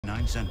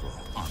9 Central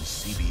on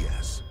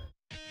CBS.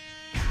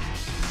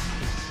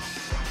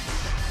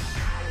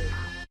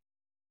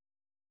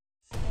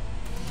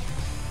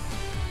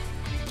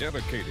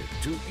 Dedicated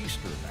to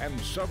Eastern and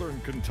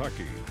Southern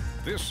Kentucky,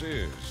 this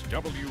is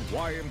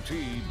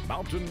WYMT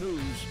Mountain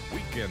News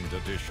Weekend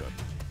Edition.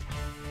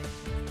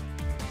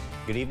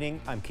 Good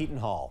evening, I'm Keaton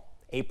Hall.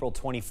 April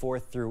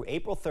 24th through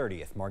April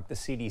 30th mark the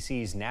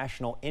CDC's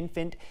National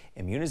Infant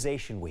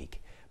Immunization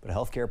Week. But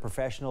healthcare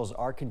professionals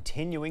are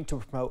continuing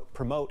to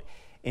promote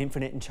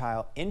infant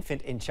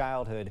and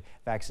childhood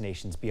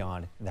vaccinations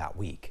beyond that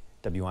week.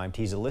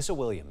 WYMT's Alyssa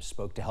Williams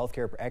spoke to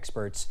healthcare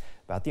experts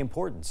about the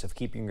importance of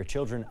keeping your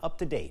children up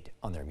to date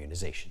on their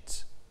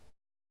immunizations.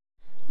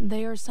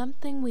 They are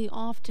something we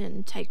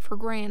often take for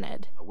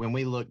granted. When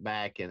we look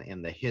back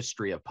in the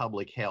history of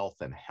public health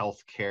and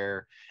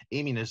healthcare,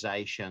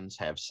 immunizations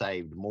have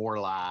saved more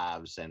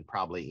lives than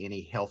probably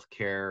any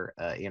healthcare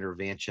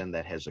intervention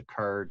that has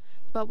occurred.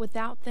 But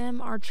without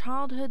them, our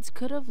childhoods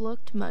could have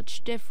looked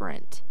much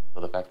different.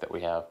 The fact that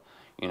we have,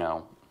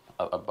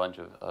 a bunch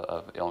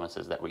of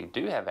illnesses that we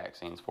do have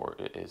vaccines for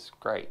is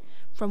great.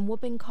 From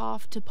whooping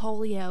cough to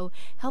polio,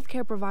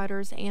 healthcare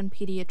providers and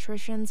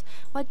pediatricians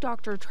like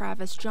Dr.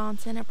 Travis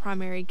Johnson at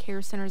Primary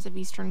Care Centers of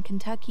Eastern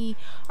Kentucky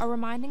are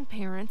reminding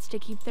parents to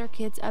keep their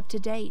kids up to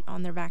date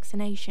on their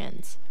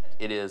vaccinations.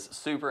 It is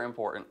super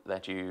important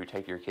that you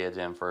take your kids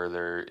in for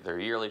their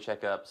yearly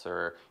checkups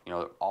or,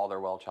 all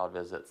their well child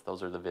visits.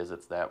 Those are the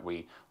visits that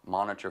we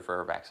monitor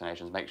for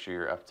vaccinations, make sure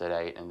you're up to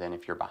date, and then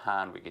if you're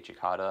behind, we get you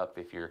caught up.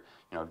 If you're,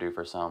 due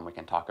for some, we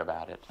can talk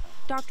about it.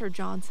 Dr.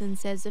 Johnson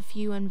says a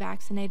few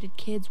unvaccinated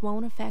kids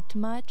won't affect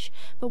much,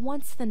 but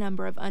once the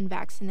number of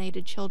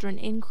unvaccinated children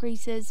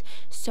increases,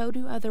 so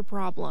do other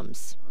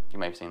problems. You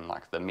may have seen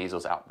like the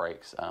measles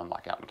outbreaks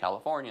like out in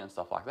California and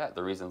stuff like that.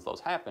 The reasons those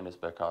happened is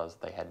because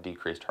they had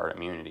decreased herd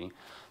immunity.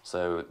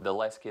 So the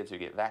less kids who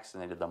get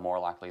vaccinated, the more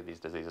likely these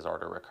diseases are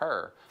to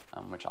recur,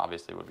 which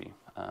obviously would be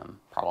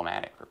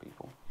problematic for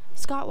people.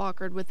 Scott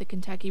Lockard with the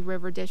Kentucky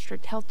River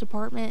District Health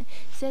Department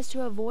says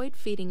to avoid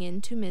feeding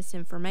into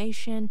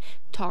misinformation,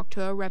 talk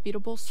to a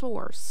reputable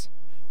source.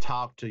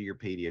 Talk to your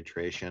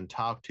pediatrician,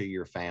 talk to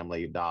your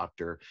family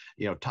doctor,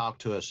 talk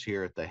to us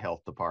here at the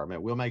health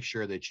department. We'll make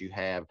sure that you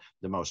have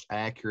the most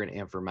accurate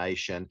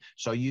information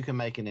so you can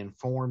make an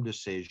informed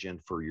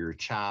decision for your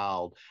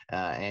child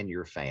and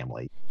your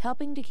family.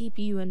 Helping to keep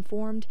you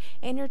informed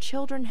and your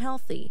children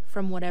healthy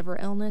from whatever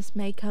illness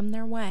may come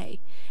their way.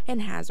 In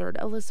Hazard,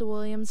 Alyssa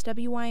Williams,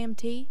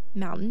 WYMT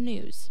Mountain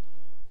News.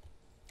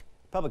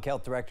 Public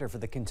Health Director for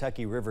the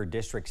Kentucky River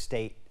District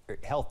State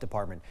Health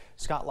Department,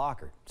 Scott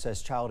Lockard,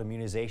 says child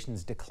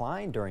immunizations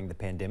declined during the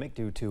pandemic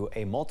due to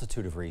a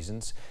multitude of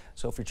reasons.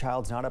 So if your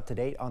child's not up to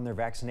date on their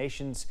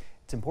vaccinations,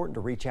 it's important to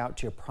reach out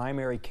to your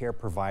primary care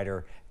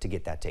provider to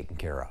get that taken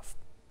care of.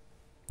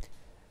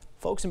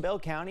 Folks in Bell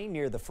County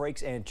near the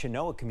Frakes and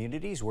Chenoa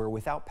communities were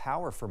without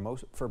power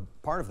for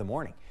part of the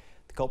morning.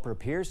 The culprit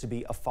appears to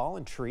be a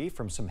fallen tree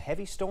from some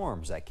heavy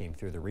storms that came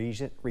through the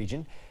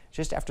region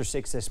just after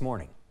 6 this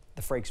morning.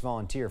 The Frakes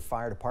Volunteer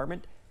Fire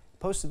Department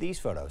posted these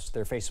photos to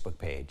their Facebook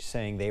page,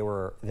 saying there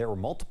were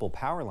multiple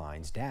power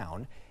lines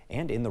down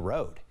and in the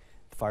road.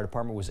 The fire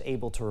department was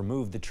able to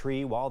remove the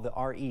tree while the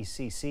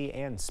RECC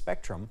and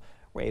Spectrum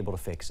were able to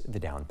fix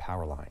the downed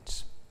power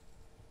lines.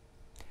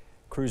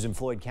 Crews in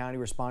Floyd County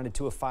responded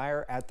to a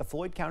fire at the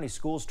Floyd County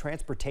Schools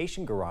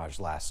transportation garage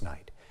last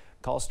night.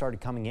 Calls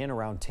started coming in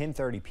around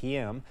 10:30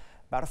 p.m.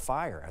 about a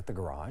fire at the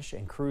garage,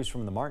 and crews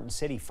from the Martin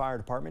City Fire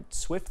Department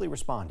swiftly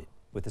responded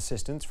with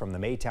assistance from the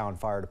Maytown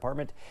Fire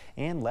Department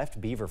and Left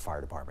Beaver Fire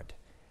Department.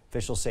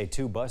 Officials say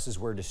 2 buses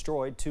were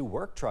destroyed, 2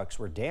 work trucks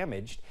were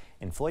damaged,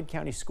 and Floyd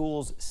County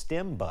Schools'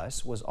 STEM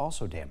bus was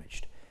also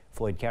damaged.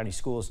 Floyd County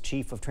Schools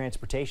Chief of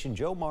Transportation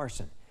Joe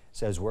Marson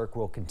says work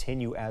will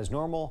continue as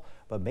normal,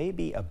 but may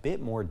be a bit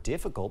more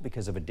difficult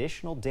because of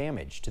additional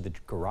damage to the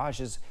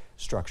garage's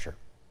structure.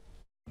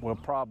 We'll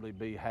probably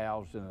be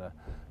housed in a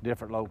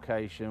different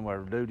location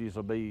where duties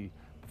will be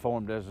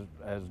performed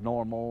as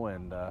normal,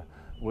 and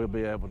we'll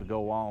be able to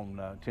go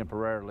on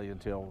temporarily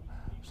until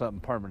something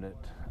permanent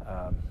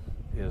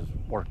is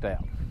worked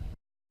out.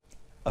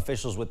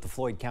 Officials with the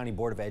Floyd County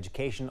Board of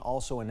Education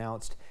also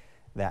announced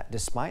that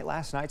despite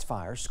last night's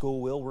fire,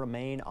 school will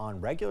remain on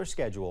regular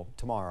schedule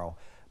tomorrow,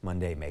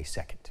 Monday, May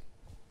 2nd.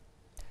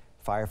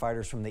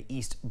 Firefighters from the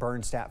East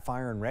Bernstadt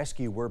Fire and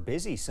Rescue were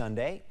busy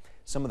Sunday.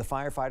 Some of the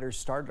firefighters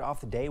started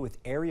off the day with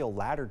aerial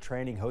ladder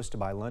training hosted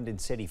by London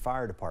City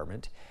Fire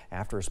Department.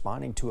 After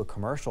responding to a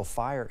commercial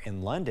fire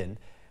in London,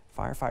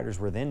 firefighters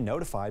were then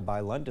notified by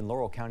London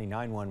Laurel County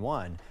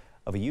 911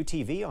 of a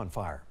UTV on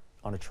fire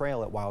on a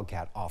trail at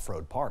Wildcat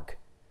Off-Road Park.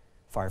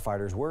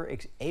 Firefighters were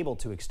able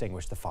to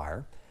extinguish the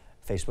fire.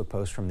 A Facebook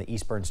post from the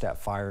East Bernstadt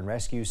Fire and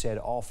Rescue said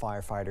all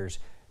firefighters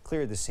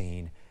cleared the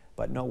scene,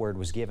 but no word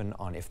was given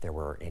on if there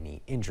were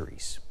any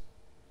injuries.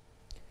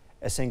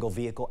 A single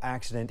vehicle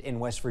accident in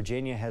West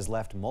Virginia has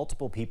left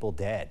multiple people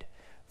dead.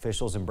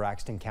 Officials in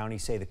Braxton County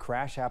say the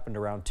crash happened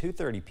around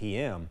 2:30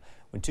 p.m.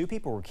 when 2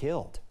 people were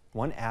killed,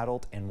 1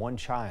 adult and 1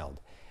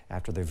 child,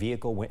 after their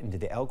vehicle went into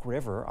the Elk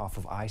River off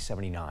of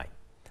I-79.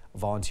 A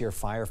volunteer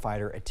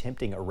firefighter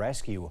attempting a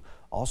rescue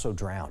also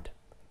drowned.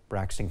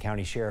 Braxton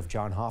County Sheriff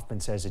John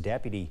Hoffman says a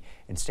deputy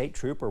and state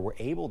trooper were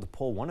able to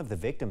pull one of the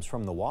victims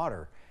from the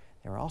water.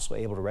 They were also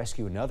able to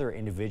rescue another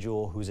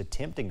individual who's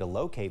attempting to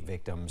locate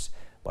victims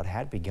but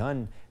had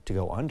begun to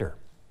go under.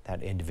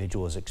 That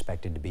individual is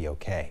expected to be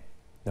okay.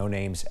 No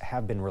names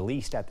have been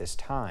released at this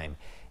time,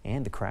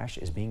 and the crash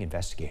is being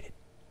investigated.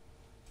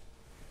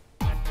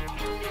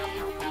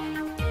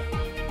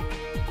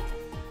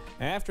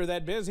 After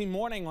that busy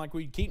morning like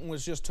Keaton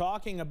was just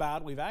talking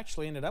about, we've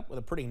actually ended up with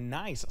a pretty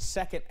nice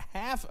second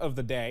half of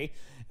the day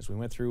as we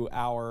went through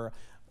our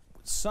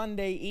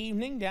Sunday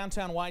evening.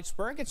 Downtown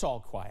Whitesburg, it's all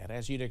quiet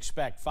as you'd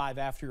expect. 5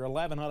 after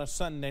 11 on a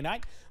Sunday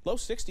night. Low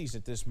 60s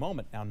at this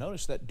moment. Now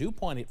notice that dew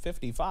point at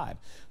 55.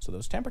 So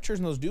those temperatures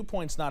and those dew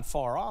points not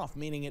far off,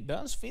 meaning it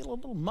does feel a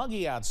little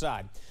muggy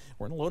outside.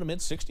 We're in the low to mid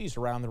 60s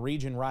around the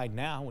region right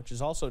now, which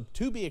is also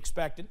to be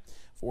expected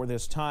for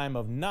this time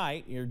of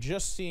night. You're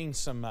just seeing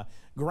some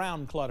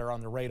ground clutter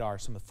on the radar,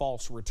 some of the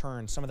false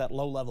returns, some of that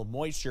low-level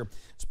moisture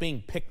is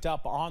being picked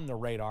up on the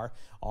radar.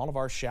 All of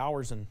our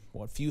showers and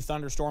what few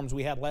thunderstorms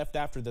we had left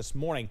after this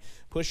morning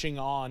pushing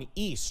on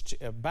east,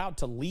 about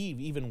to leave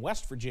even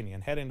West Virginia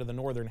and head into the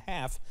northern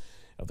half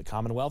of the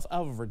Commonwealth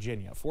of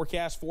Virginia.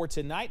 Forecast for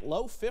tonight,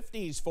 low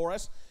 50s for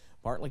us.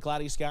 Partly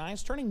cloudy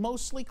skies, turning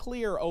mostly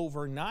clear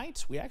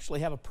overnight. We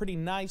actually have a pretty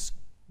nice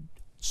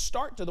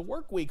start to the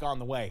work week on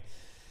the way.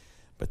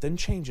 But then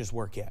changes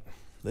work in.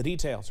 The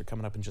details are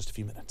coming up in just a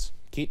few minutes.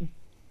 Keaton?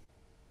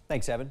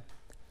 Thanks, Evan.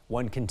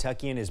 One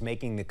Kentuckian is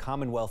making the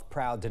Commonwealth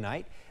proud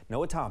tonight.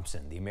 Noah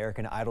Thompson, the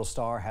American Idol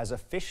star, has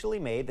officially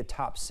made the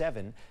top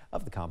 7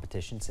 of the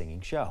competition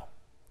singing show.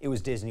 It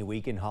was Disney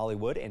Week in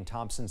Hollywood, and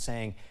Thompson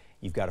sang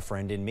 "You've Got a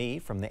Friend in Me"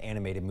 from the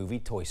animated movie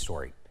Toy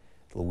Story.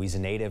 The Louisa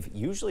native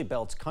usually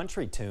belts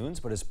country tunes,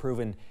 but has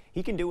proven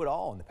he can do it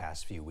all in the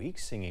past few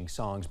weeks, singing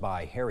songs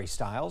by Harry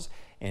Styles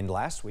and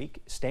last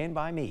week, "Stand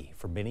By Me"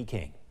 for Benny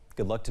King.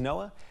 Good luck to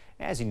Noah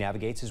as he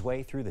navigates his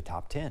way through the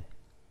top 10.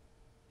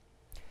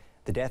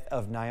 The death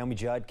of Naomi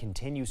Judd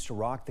continues to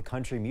rock the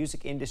country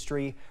music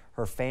industry,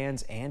 her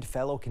fans, and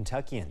fellow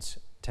Kentuckians.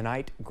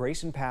 Tonight,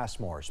 Grayson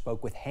Passmore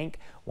spoke with Hank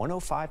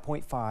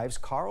 105.5's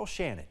Carl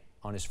Shannon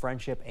on his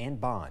friendship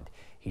and bond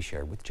he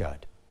shared with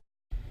Judd.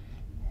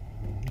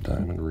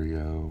 Diamond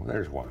Rio,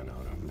 there's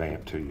Winona,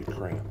 vamp till you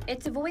cramp.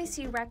 It's a voice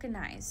you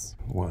recognize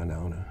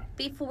Winona.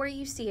 before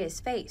you see his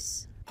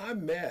face. I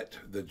met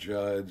the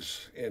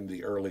Judds in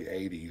the early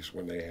 80s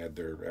when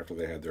after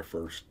they had their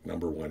first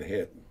 #1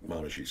 hit,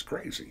 Mama She's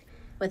Crazy.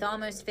 With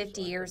almost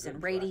 50 years in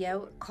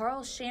radio,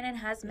 Carl Shannon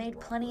has made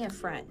plenty of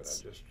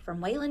friends,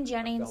 from Waylon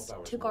Jennings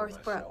to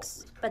Garth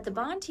Brooks. But the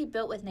bond he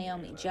built with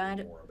Naomi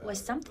Judd was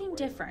something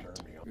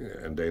different.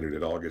 And dated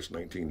in August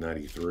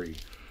 1993,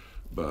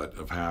 but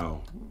of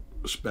how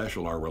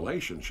special our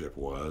relationship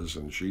was,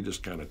 and she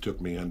just kind of took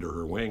me under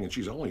her wing, and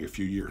she's only a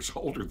few years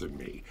older than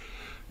me.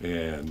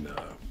 And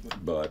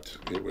but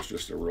it was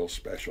just a real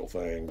special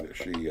thing that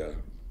she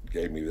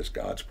gave me this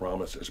God's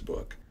Promises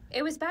book.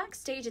 It was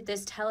backstage at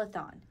this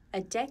telethon, a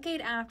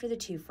decade after the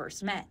two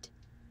first met.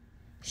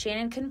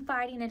 Shannon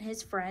confiding in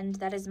his friend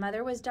that his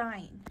mother was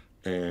dying.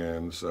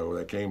 And so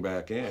they came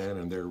back in,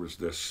 and there was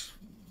this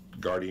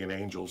Guardian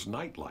Angels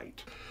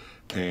nightlight.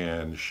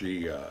 And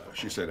she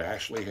said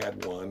Ashley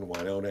had one,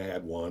 Winona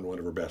had one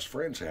of her best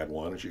friends had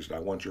one, and she said, I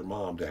want your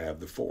mom to have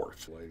the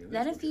 4th.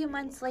 Then a few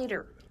months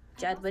later,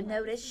 Judd would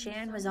notice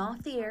Shannon was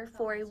off the air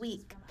for a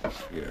week.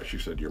 She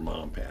said, your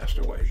mom passed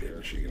away,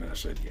 didn't she? And I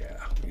said,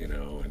 yeah,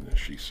 and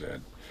she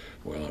said,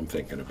 well, I'm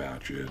thinking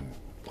about you, and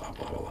blah,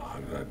 blah, blah.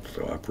 And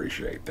so I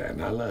appreciate that,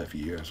 and I love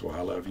you. That's why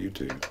I love you,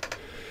 too.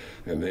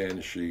 And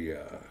then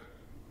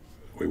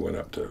we went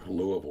up to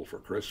Louisville for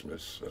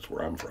Christmas. That's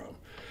where I'm from.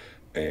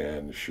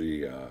 And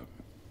she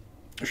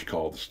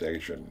called the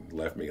station,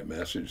 left me a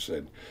message,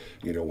 said,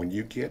 when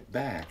you get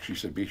back, she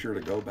said, be sure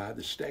to go by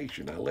the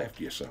station. I left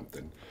you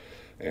something.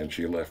 And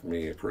she left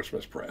me a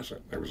Christmas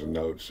present. There was a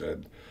note that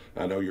said,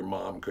 I know your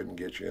mom couldn't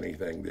get you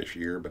anything this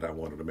year, but I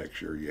wanted to make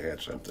sure you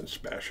had something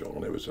special.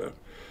 And it was a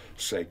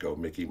Seiko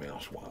Mickey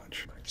Mouse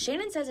watch.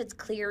 Shannon says it's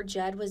clear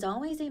Judd was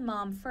always a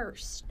mom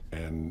first.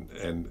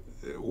 And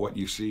what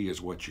you see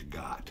is what you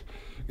got.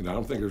 I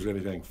don't think there's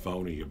anything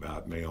phony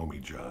about Naomi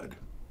Judd.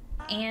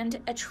 And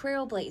a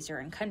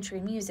trailblazer in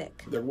country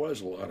music. There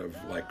was a lot of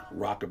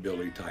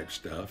rockabilly type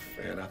stuff,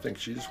 and I think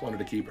she just wanted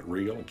to keep it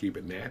real and keep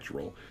it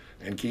natural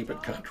and keep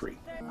it country.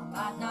 I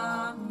might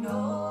not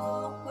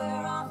know where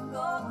I'm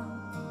going,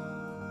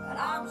 but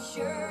I'm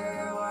sure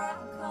where I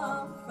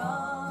come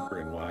from.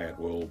 And Wyatt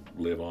will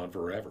live on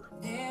forever.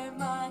 They're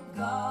my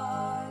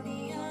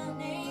guardian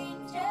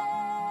angel.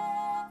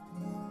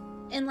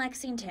 In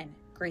Lexington,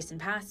 Grayson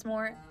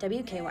Passmore,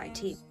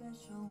 WKYT.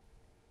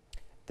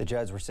 The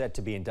Judds were set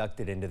to be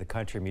inducted into the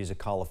Country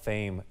Music Hall of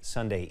Fame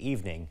Sunday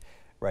evening.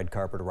 Red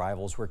carpet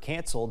arrivals were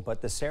canceled,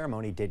 but the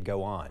ceremony did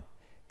go on.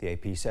 The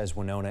AP says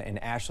Winona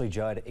and Ashley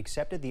Judd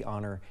accepted the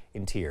honor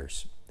in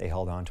tears. They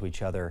held on to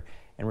each other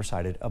and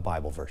recited a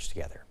Bible verse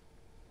together.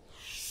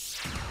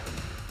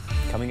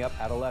 Coming up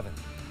at 11,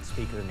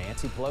 Speaker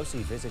Nancy Pelosi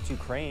visits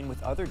Ukraine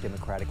with other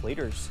Democratic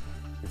leaders.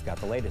 We've got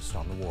the latest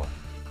on the war.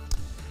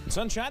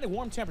 Sunshine and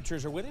warm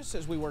temperatures are with us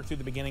as we work through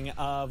the beginning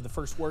of the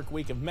first work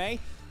week of May.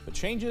 But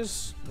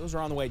changes, those are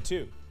on the way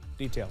too.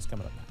 Details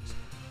coming up next.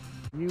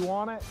 You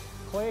want it?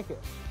 Click it.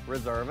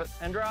 Reserve it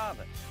and drive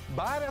it.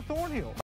 Buy it at Thornhill.